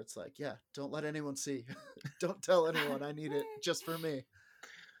things where it's like, yeah, don't let anyone see. Don't tell anyone. I need it just for me.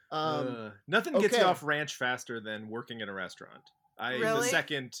 Nothing gets you off ranch faster than working in a restaurant. Really?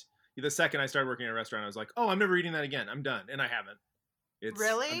 The second I started working in a restaurant, I was like, oh, I'm never eating that again. I'm done. And I haven't.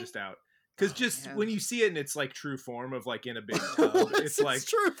 Really? I'm just out. Because when you see it in its like true form of like in a big tub, it's like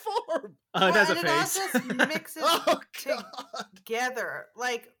true form. It has a face. It all just mixes together.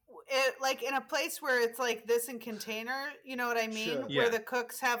 Like in a place where it's like this in container, you know what I mean? Sure. Where the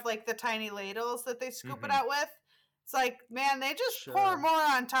cooks have like the tiny ladles that they scoop it out with. It's like, man, they just pour more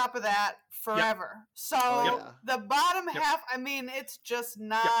on top for that forever. Yep. So the bottom half, I mean, it's just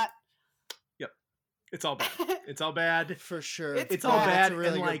not. Yep. It's all bad. It's all bad. For sure. It's all bad. That's a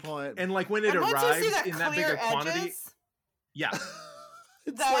really good point. And like when it arrives in that bigger quantity. Yeah.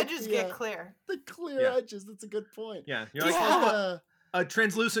 The edges get clear. The clear edges. That's a good point. Yeah. You're like, a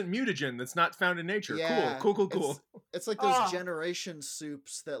translucent mutagen that's not found in nature. Yeah. Cool. It's like those generation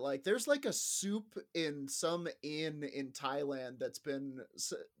soups that like, there's like a soup in some inn in Thailand that's been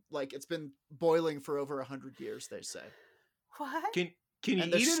like, it's been boiling for over 100 years, they say. What? Can you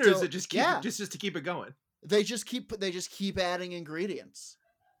eat it, or is it just just to keep it going? They just keep adding ingredients.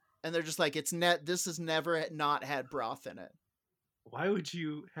 And they're just like, this has never not had broth in it. Why would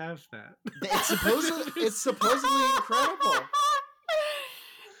you have that? It's supposedly incredible.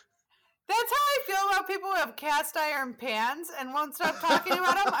 That's how I feel about people who have cast iron pans and won't stop talking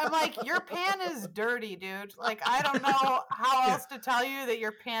about them. I'm like, your pan is dirty, dude. Like, I don't know how else to tell you that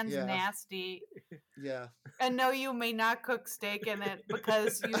your pan's nasty. Yeah. And no, you may not cook steak in it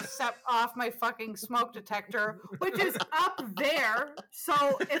because you set off my fucking smoke detector, which is up there. So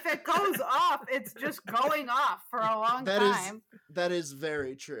if it goes off, it's just going off for a long time. That is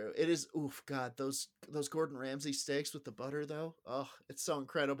very true. It is. Oof, God, those Gordon Ramsay steaks with the butter, though. Oh, it's so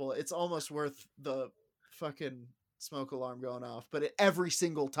incredible. It's almost worth the fucking smoke alarm going off. But every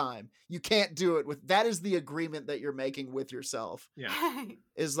single time, you can't do it with. That is the agreement that you're making with yourself. Yeah,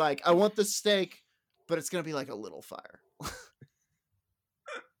 is like, I want the steak, but it's gonna be like a little fire.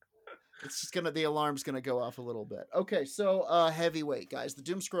 It's just the alarm's gonna go off a little bit. Okay, so heavyweight, guys. The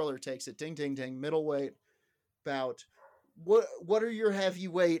doom scroller takes it. Ding, ding, ding. Middleweight bout. What are your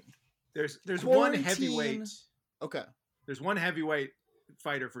heavyweight? There's one heavyweight. Okay. There's one heavyweight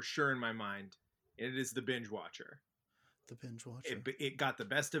fighter for sure in my mind. And it is the binge watcher. The binge watcher. It got the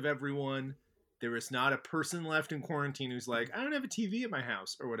best of everyone. There is not a person left in quarantine who's like, I don't have a TV at my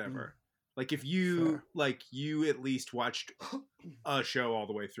house or whatever. Like if you you at least watched a show all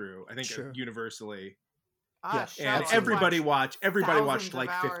the way through. I think universally. And everybody watched like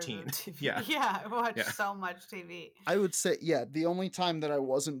 15. Yeah, I watched so much TV. I would say, the only time that I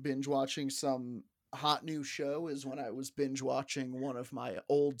wasn't binge watching some hot new show is when I was binge watching one of my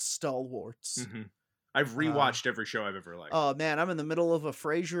old stalwarts. Mm-hmm. I've rewatched every show I've ever liked. Oh man, I'm in the middle of a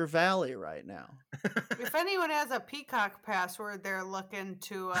Fraser Valley right now. If anyone has a Peacock password they're looking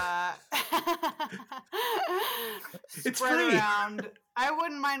to it's spread free. around, I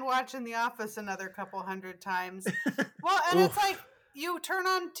wouldn't mind watching The Office another couple hundred times. Well, and it's like you turn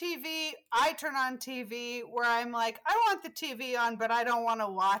on TV, I turn on TV where I'm like, I want the TV on, but I don't want to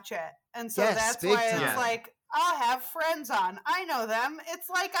watch it. And so that's why it's like, I'll have friends on. I know them. It's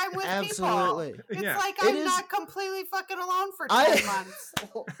like I'm with people. It's like I'm not completely fucking alone for 10 months.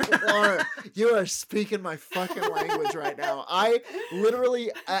 Laura, you are speaking my fucking language right now. I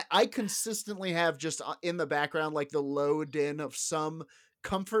literally, I consistently have just in the background like the low din of some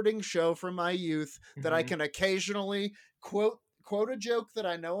comforting show from my youth that I can occasionally quote a joke that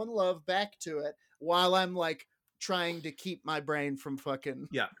I know and love back to it while I'm like trying to keep my brain from fucking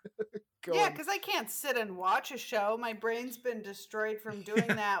going. Yeah, because I can't sit and watch a show. My brain's been destroyed from doing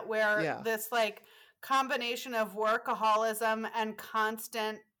that, where this like combination of workaholism and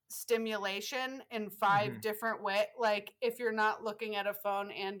constant stimulation in 5 different ways. Like if you're not looking at a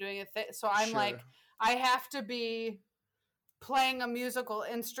phone and doing a thing. So I'm like, I have to be playing a musical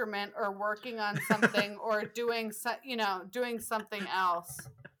instrument or working on something or doing something else.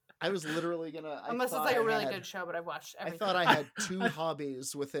 I was literally gonna. Unless it's like a really good show, but I've watched everything. I thought I had 2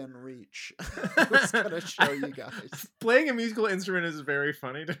 hobbies within reach. I was gonna show you guys. Playing a musical instrument is very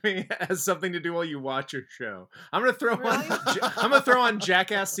funny to me. It has something to do while you watch your show. I'm gonna throw on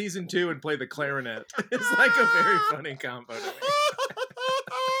Jackass season 2 and play the clarinet. It's like a very funny combo to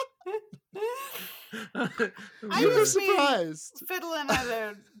me. You were surprised. Fiddling at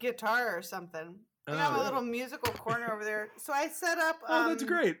a guitar or something. I have a little musical corner over there. So I set up. That's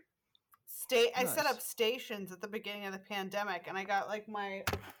great. I set up stations at the beginning of the pandemic, and I got like my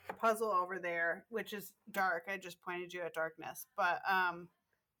puzzle over there, which is dark. I just pointed you at darkness, but I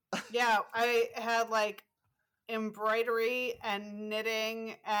had like embroidery and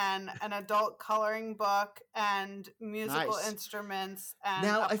knitting and an adult coloring book and musical instruments and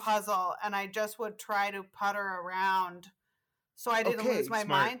a puzzle, and I just would try to putter around. So I didn't lose my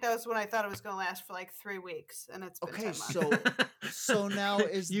mind. That was when I thought it was going to last for like 3 weeks, and it's been 10 months. So now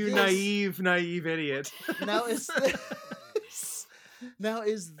is you naive idiot. Now is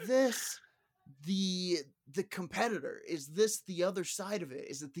this the competitor? Is this the other side of it?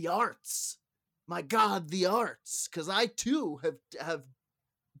 Is it the arts? My God, the arts! Because I too have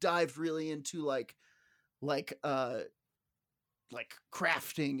dived really into like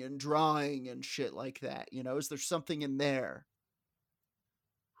crafting and drawing and shit like that. You know, is there something in there?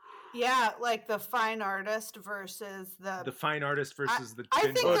 Yeah, like the fine artist versus the fine artist versus the.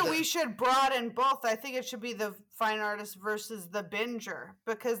 I think that we should broaden both. I think it should be the fine artist versus the binger,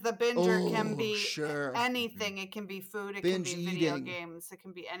 because the binger can be anything. It can be food. It can be video games. It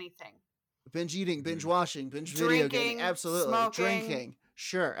can be anything. Binge eating, binge watching, binge video gaming. Absolutely. Smoking. Drinking.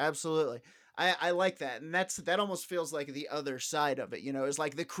 Sure, absolutely. I like that. And that almost feels like the other side of it, is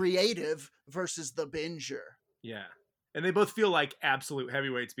like the creative versus the binger. Yeah. And they both feel like absolute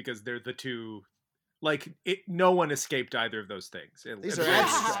heavyweights because they're the two, like, no one escaped either of those things. These are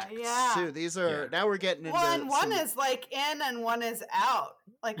abstracts, too. These are, now we're getting into... One is, like, in and one is out.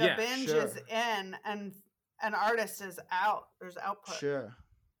 Like, a binge is in and an artist is out. There's output. Sure.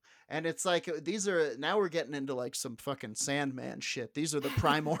 And it's like, now we're getting into, like, some fucking Sandman shit. These are the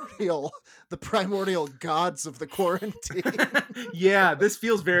primordial gods of the quarantine. Yeah, this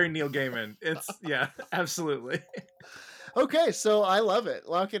feels very Neil Gaiman. Absolutely. Okay, so I love it.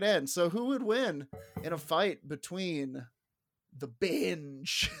 Lock it in. So who would win in a fight between the binger,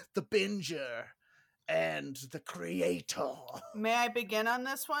 and the creator? May I begin on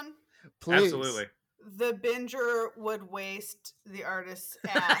this one? Please. Absolutely. The binger would waste the artist's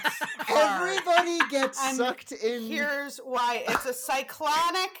ass. Everybody gets sucked in. Here's why. It's a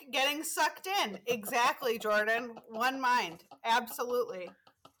cyclonic getting sucked in. Exactly, Jordan. One mind. Absolutely.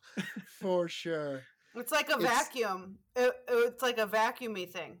 For sure. It's like a vacuum. It's like a vacuumy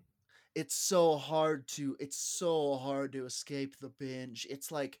thing. It's so hard to escape the binge.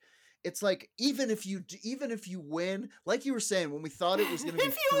 It's like even if you win, like you were saying, when we thought it was going to be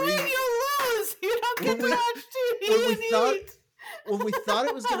if you win, you lose. You don't get to watch TV. When we thought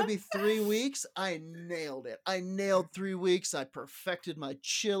it was going to be 3 weeks, I nailed it. I nailed 3 weeks. I perfected my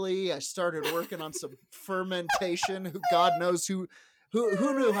chili. I started working on some fermentation. Who God knows who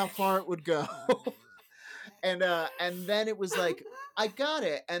knew how far it would go. And then it was like, I got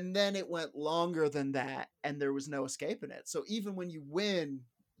it. And then it went longer than that, and there was no escaping it. So even when you win,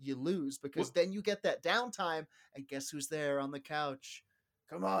 you lose, because then you get that downtime, and guess who's there on the couch?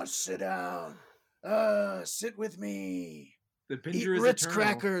 Come on, sit down. Sit with me. The binger Eat is Ritz eternal.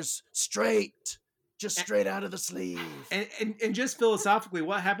 Crackers straight out of the sleeve. And just philosophically,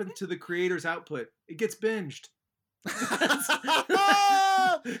 what happened to the creator's output? It gets binged.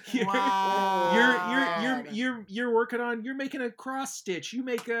 You're working on, you're making a cross stitch.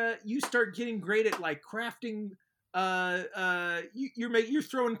 You start getting great at like crafting. You're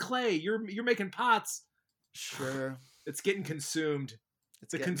throwing clay. You're making pots. Sure, it's getting consumed.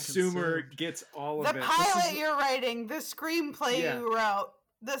 The consumer gets all of it. The pilot you're writing, the screenplay you wrote,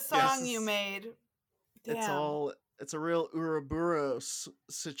 the song you made. Damn. It's a real Ouroboros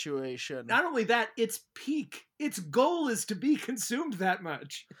situation. Not only that, it's peak. Its goal is to be consumed that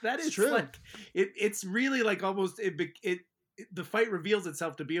much. That is true. Like, it's really like almost the fight reveals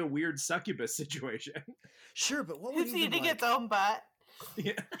itself to be a weird succubus situation. Sure, but what would it's eating its own butt?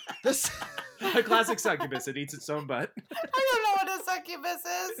 Yeah. A classic succubus. It eats its own butt. I don't know what a succubus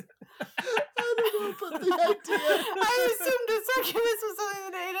is. I don't know, but the idea. I assumed a succubus was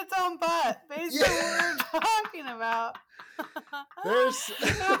something that ate its own butt. Based on what we're talking about.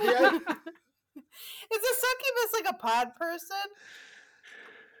 Is a succubus like a pod person?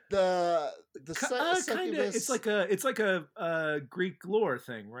 The succubus. It's like a Greek lore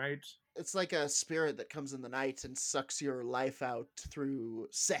thing, right? It's like a spirit that comes in the night and sucks your life out through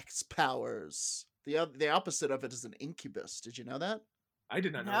sex powers. The opposite of it is an incubus. Did you know that? I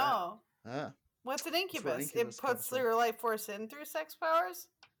did not know that. What's an incubus? It puts your life force in through sex powers?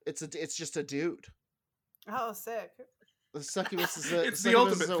 It's just a dude. Oh, sick. The succubus is it's the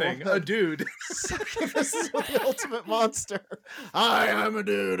ultimate thing. A dude. Succubus is the ultimate monster. Hi, I'm a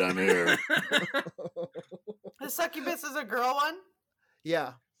dude. I'm here. The succubus is a girl one?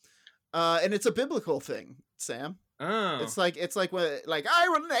 Yeah. And it's a biblical thing, Sam. Oh. It's like when I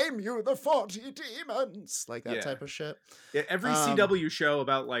will name you the 40 demons, like that type of shit. Yeah, every CW show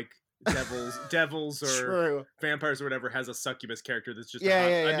about like devils or vampires or whatever has a succubus character that's just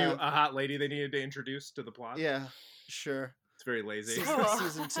a hot lady they needed to introduce to the plot. Yeah, sure. It's very lazy.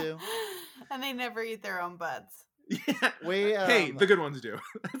 Season 2. And they never eat their own butts. Yeah. Hey, the good ones do.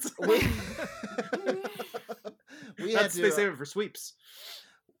 They save it for sweeps.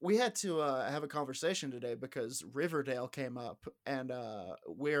 We had to have a conversation today because Riverdale came up, and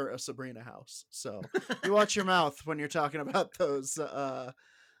we're a Sabrina house. So you watch your mouth when you're talking about those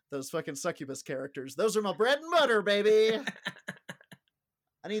fucking succubus characters. Those are my bread and butter, baby.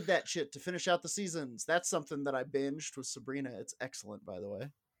 I need that shit to finish out the seasons. That's something that I binged with Sabrina. It's excellent, by the way.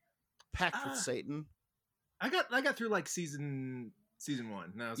 Packed with Satan. I got through like season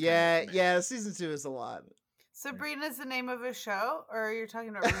 1. Yeah, season 2 is a lot. Sabrina's the name of a show, or you're talking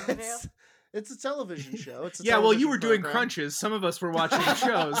about Riverdale? It's a television show. It's a well, you were doing crunches. Some of us were watching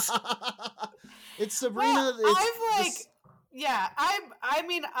shows. It's Sabrina. Well,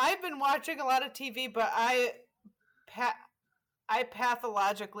 I've been watching a lot of TV, but I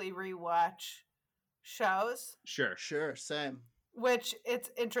pathologically rewatch shows. Sure, same. Which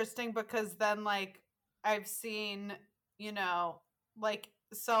it's interesting because then, like, I've seen, like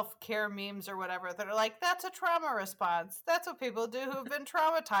self-care memes or whatever that are like, that's a trauma response. That's what people do who've been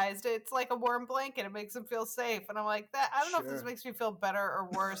traumatized. It's like a warm blanket. It makes them feel safe. And I'm like, I don't know if this makes me feel better or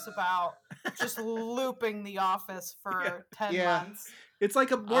worse about just looping The Office for 10 months. It's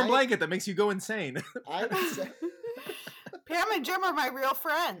like a warm blanket that makes you go insane. I would say Pam and Jim are my real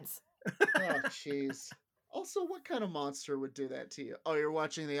friends. Oh, jeez. Also, what kind of monster would do that to you? Oh, you're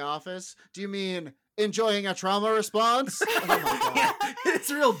watching The Office? Do you mean enjoying a trauma response? Oh my God. It's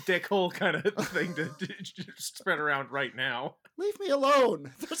a real dickhole kind of thing to spread around right now. Leave me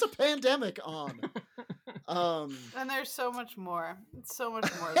alone. There's a pandemic on. And there's so much more. It's so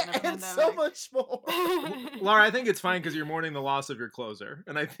much more than a pandemic. And so much more. Laura, I think it's fine because you're mourning the loss of your closer.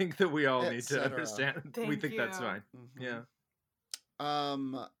 And I think that we all need to understand. We think that's fine. Mm-hmm. Yeah.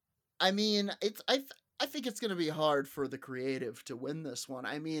 I mean, I think it's going to be hard for the creative to win this one.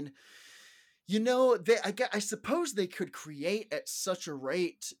 I mean, I suppose they could create at such a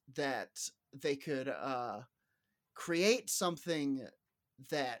rate that they could create something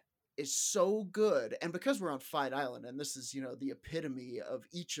that is so good. And because we're on Fight Island, and this is, the epitome of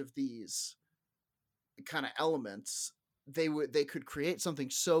each of these kind of elements, they could create something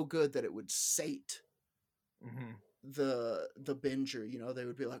so good that it would sate the binger. They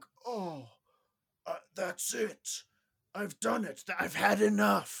would be like, oh, that's it. I've done it. I've had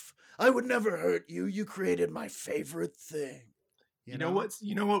enough. I would never hurt you. You created my favorite thing. You know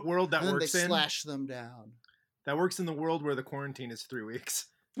what world that works in? They slash them down. That works in the world where the quarantine is 3 weeks.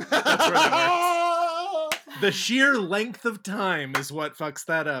 That's where that works. The sheer length of time is what fucks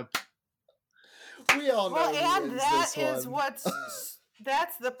that up. We all know. Well, and that is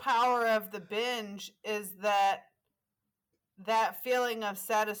that's the power of the binge, is that feeling of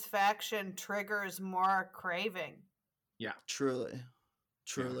satisfaction triggers more craving. Yeah. Truly.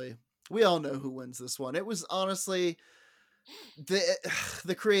 Yeah. We all know who wins this one. It was honestly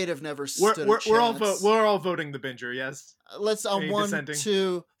the creative never stood a chance. We're all voting the binger, yes. Let's on 1,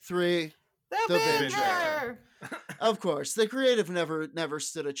 2, 3. The binger. Of course, the creative never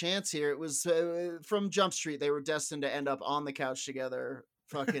stood a chance here. It was from Jump Street. They were destined to end up on the couch together,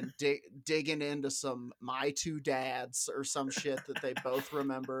 fucking digging into some My Two Dads or some shit that they both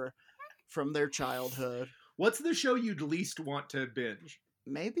remember from their childhood. What's the show you'd least want to binge?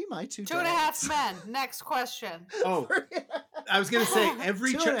 Maybe My Two Dads. 2.5 Men. Next question. Oh, I was gonna say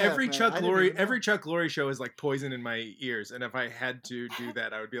every Chuck Lorre show is like poison in my ears, and if I had to do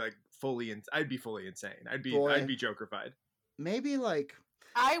that, I would be like I'd be fully insane. I'd be Jokerfied. Maybe like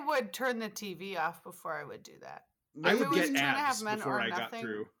I would turn the TV off before I would do that. I would get abs before I got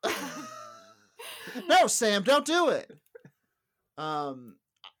through. No, Sam, don't do it.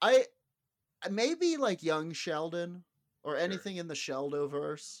 I maybe like Young Sheldon or anything in the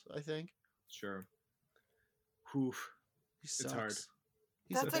Sheldoverse. I think. Sure. Oof. It's hard.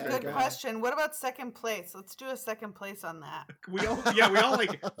 That's a good question. What about second place? Let's do a second place on that. We all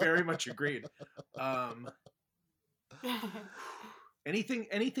like very much agreed.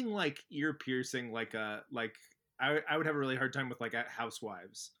 Anything like ear piercing, like I would have a really hard time with like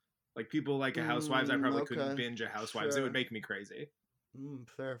Housewives. Like people like a Housewives, I probably couldn't binge a Housewives. Sure. It would make me crazy.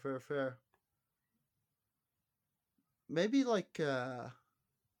 Fair. Maybe like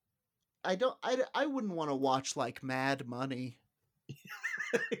I wouldn't want to watch like Mad Money.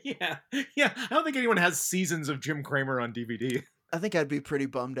 Yeah. I don't think anyone has seasons of Jim Cramer on DVD. I think I'd be pretty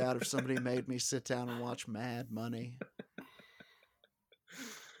bummed out if somebody made me sit down and watch Mad Money.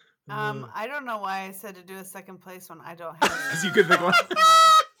 I don't know why I said to do a second place when I don't have. Because you could think one.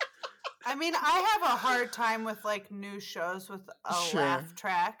 I mean, I have a hard time with like new shows with a laugh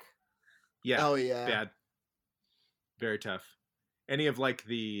track. Yeah. Oh yeah. Bad. Very tough. Any of like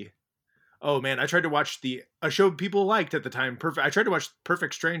the. Oh man, I tried to watch a show people liked at the time. I tried to watch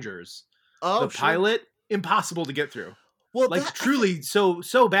Perfect Strangers. Oh, the pilot, impossible to get through. Well, like truly so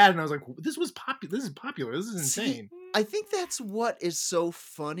bad, and I was like, "This was popular. This is popular. This is insane." I think that's what is so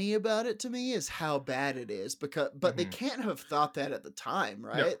funny about it to me is how bad it is. But they can't have thought that at the time,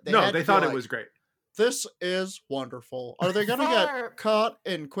 right? No, they thought it was great. This is wonderful. Are they going to get caught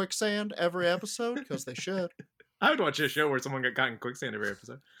in quicksand every episode? Because they should. I would watch a show where someone got caught in quicksand every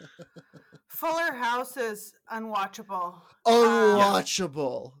episode. Fuller House is unwatchable.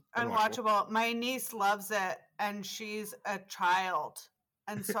 Unwatchable. Unwatchable. My niece loves it, and she's a child.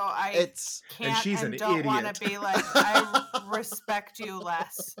 And so I can't and don't want to be like, I respect you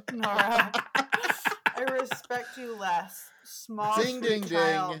less, Nora. I respect you less, small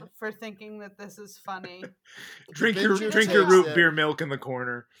child, for thinking that this is funny. Drink your root beer milk in the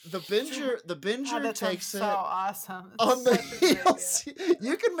corner. The binger takes it. So awesome. It's on the heels.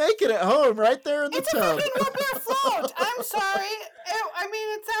 You can make it at home right there in the tub. It's a freaking root beer float. I'm sorry.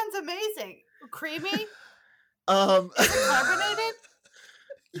 It sounds amazing. Creamy. Is it carbonated?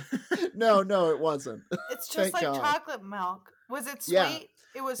 No, it wasn't. It's just like chocolate milk. Was it sweet? Yeah.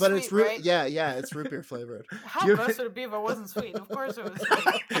 It was but sweet, it's right? Yeah, it's root beer flavored. How gross would it be if it wasn't sweet? Of course it was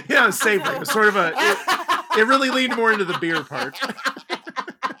sweet. Yeah, it was savory. It was sort of it really leaned more into the beer part.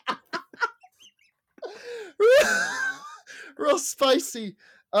 Real spicy.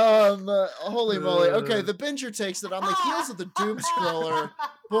 Holy moly. Okay, the binger takes it on the heels of the doom scroller.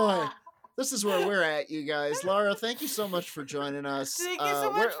 Boy, this is where we're at, you guys. Laura, thank you so much for joining us. Thank you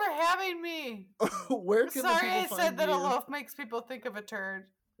so much for having me. Where can Sorry the people I find said that you? a loaf makes people think of a turd.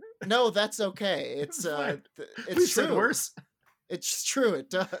 No, that's okay. It's true. Worse. It's true. It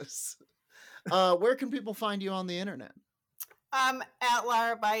does. Where can people find you on the internet? At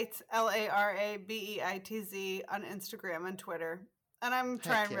Lara Bites, LARABEITZ on Instagram and Twitter. And I'm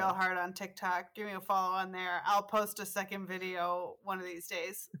trying real hard on TikTok. Give me a follow on there. I'll post a second video one of these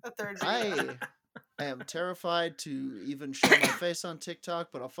days. A third video. I am terrified to even show my face on TikTok,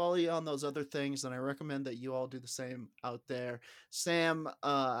 but I'll follow you on those other things, and I recommend that you all do the same out there. Sam,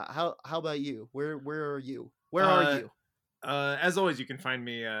 how about you? Where are you? Where are you? As always, you can find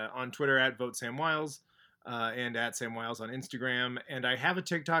me on Twitter at VoteSamWiles. And at Sam Wiles on Instagram. And I have a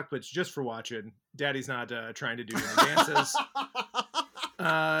TikTok, but it's just for watching. Daddy's not trying to do any dances.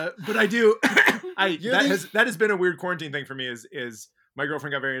 But I do. That has been a weird quarantine thing for me is my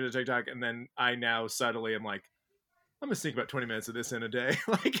girlfriend got very into TikTok, and then I now subtly am like, I'm going to sneak about 20 minutes of this in a day.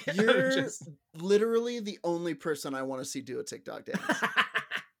 Like, you're literally the only person I want to see do a TikTok dance.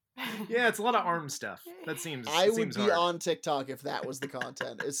 Yeah, it's a lot of arm stuff. That seems. I would seems be hard. on TikTok if that was the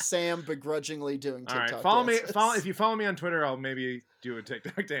content. Is Sam begrudgingly doing TikTok? All right, follow dances. me. If you follow me on Twitter, I'll maybe do a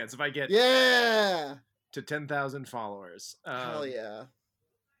TikTok dance if I get to 10,000 followers. Hell yeah,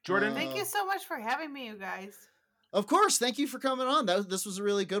 Jordan. Thank you so much for having me, you guys. Of course, thank you for coming on. This was a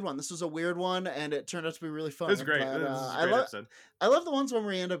really good one. This was a weird one, and it turned out to be really fun. It was great. I love the ones when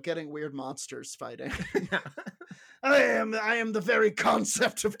we end up getting weird monsters fighting. I am the very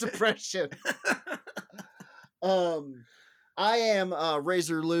concept of depression. I am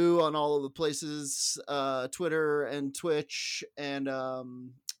Razor Lou on all of the places, Twitter and Twitch, and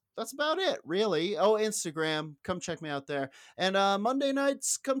that's about it, really. Oh, Instagram. Come check me out there. And Monday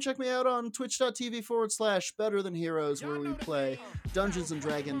nights, come check me out on twitch.tv/Better Than Heroes, where we play Dungeons and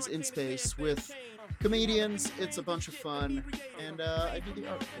Dragons in space with comedians. It's a bunch of fun. And I do the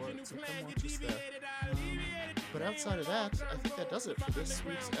art for it, so come watch us there. But outside of that, I think that does it for this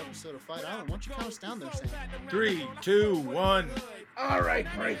week's episode of Fight Island. Why don't you count us down there, Sam? 3, 2, 1. All right,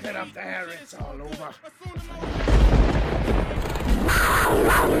 break it up there. It's all over.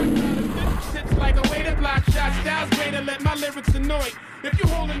 Shit's like a way to block shots. Styles way to let my lyrics annoy. If you're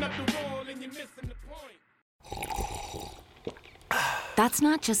holding up the wall and you're missing the point. That's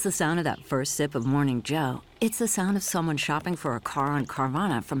not just the sound of that first sip of Morning Joe. It's the sound of someone shopping for a car on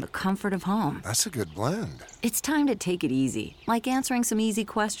Carvana from the comfort of home. That's a good blend. It's time to take it easy, like answering some easy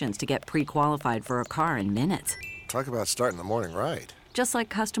questions to get pre-qualified for a car in minutes. Talk about starting the morning right. Just like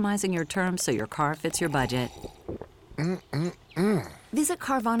customizing your terms so your car fits your budget. Visit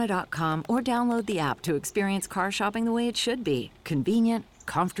Carvana.com or download the app to experience car shopping the way it should be. Convenient,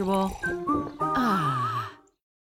 comfortable. Ah.